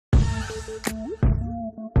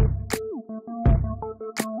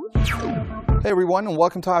Hey everyone, and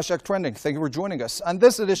welcome to Hashtag Trending. Thank you for joining us. On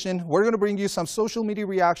this edition, we're going to bring you some social media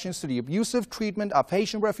reactions to the abusive treatment of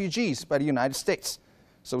Haitian refugees by the United States.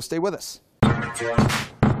 So stay with us.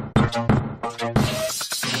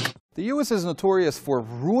 The U.S. is notorious for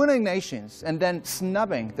ruining nations and then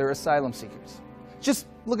snubbing their asylum seekers. Just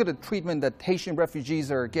look at the treatment that Haitian refugees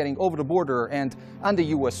are getting over the border and on the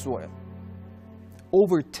U.S. soil.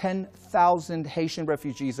 Over 10,000 Haitian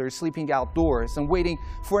refugees are sleeping outdoors and waiting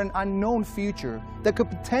for an unknown future that could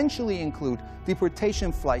potentially include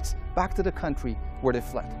deportation flights back to the country where they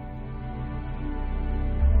fled.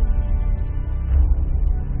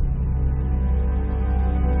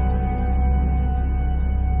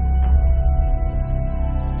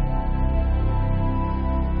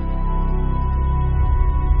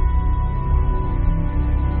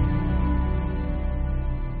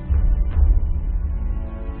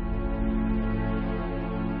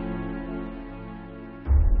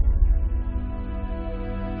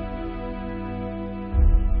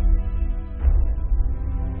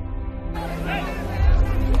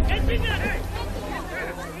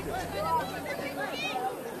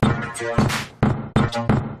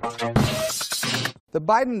 The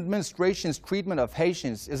Biden administration's treatment of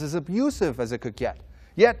Haitians is as abusive as it could get.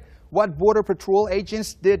 Yet, what Border Patrol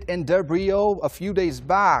agents did in Del Rio a few days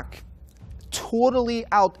back totally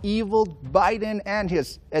out-eviled Biden and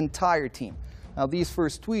his entire team. Now, these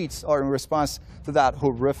first tweets are in response to that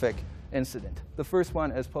horrific incident. The first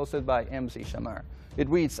one is posted by MC Shamar. It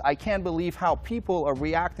reads, "I can't believe how people are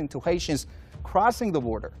reacting to Haitians crossing the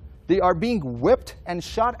border. They are being whipped and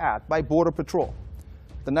shot at by Border Patrol."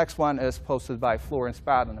 The next one is posted by Florence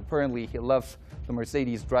Patton. Apparently, he loves the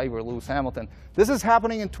Mercedes driver, Lewis Hamilton. "This is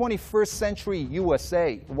happening in 21st century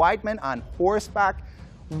USA. White men on horseback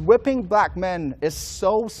whipping black men is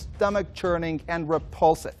so stomach-churning and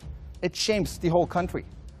repulsive. It shames the whole country.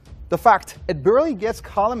 The fact it barely gets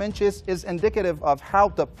column inches is indicative of how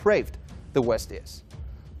depraved the West is."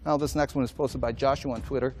 Now, this next one is posted by Joshua on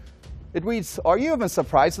Twitter. It reads, "Are you even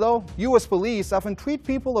surprised, though? U.S. police often treat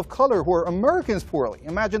people of color who are Americans poorly.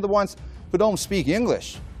 Imagine the ones who don't speak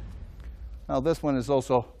English." Now, this one is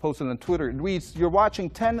also posted on Twitter. It reads, "You're watching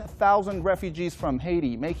 10,000 refugees from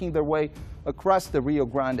Haiti making their way across the Rio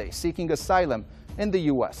Grande, seeking asylum in the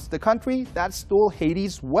U.S., the country that stole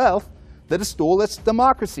Haiti's wealth, that stole its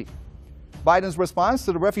democracy. Biden's response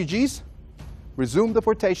to the refugees? Resume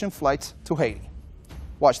deportation flights to Haiti."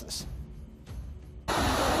 Watch this.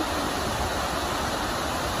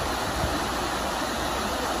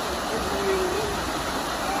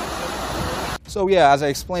 So yeah, as I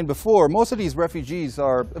explained before, most of these refugees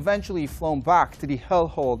are eventually flown back to the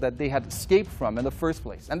hellhole that they had escaped from in the first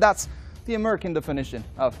place. And that's the American definition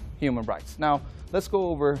of human rights. Now, let's go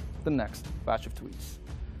over the next batch of tweets.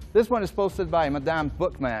 This one is posted by Madame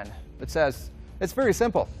Bookman. It says, "It's very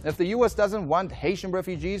simple. If the U.S. doesn't want Haitian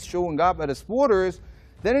refugees showing up at its borders,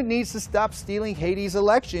 then it needs to stop stealing Haiti's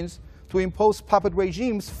elections to impose puppet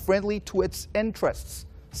regimes friendly to its interests.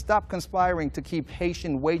 Stop conspiring to keep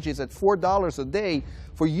Haitian wages at $4 a day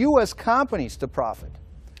for U.S. companies to profit."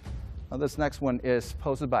 Now, this next one is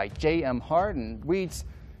posted by J.M. Harden. It reads,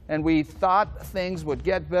 "And we thought things would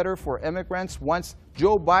get better for immigrants once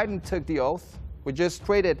Joe Biden took the oath. We just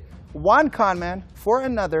traded one conman for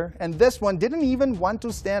another, and this one didn't even want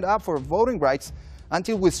to stand up for voting rights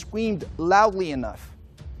until we screamed loudly enough."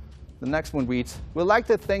 The next one reads, "We like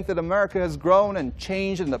to think that America has grown and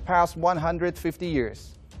changed in the past 150 years.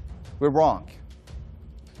 We're wrong.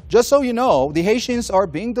 Just so you know, the Haitians are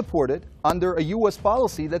being deported under a U.S.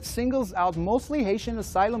 policy that singles out mostly Haitian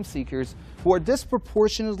asylum seekers who are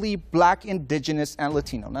disproportionately Black, Indigenous, and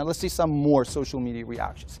Latino." Now let's see some more social media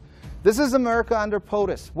reactions. "This is America under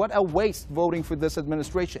POTUS. What a waste voting for this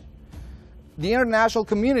administration. The international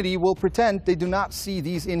community will pretend they do not see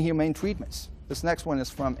these inhumane treatments." This next one is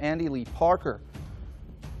from Andy Lee Parker.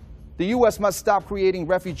 "The U.S. must stop creating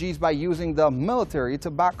refugees by using the military to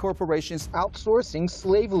back corporations outsourcing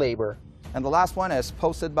slave labor." And the last one is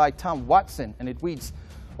posted by Tom Watson, and it reads,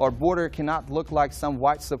 "Our border cannot look like some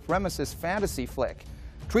white supremacist fantasy flick.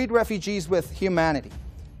 Treat refugees with humanity.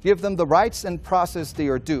 Give them the rights and process they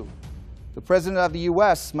are due. The President of the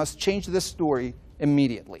U.S. must change this story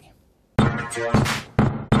immediately."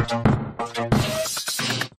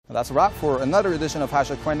 And that's a wrap for another edition of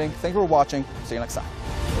Hashtag Trending. Thank you for watching. See you next time.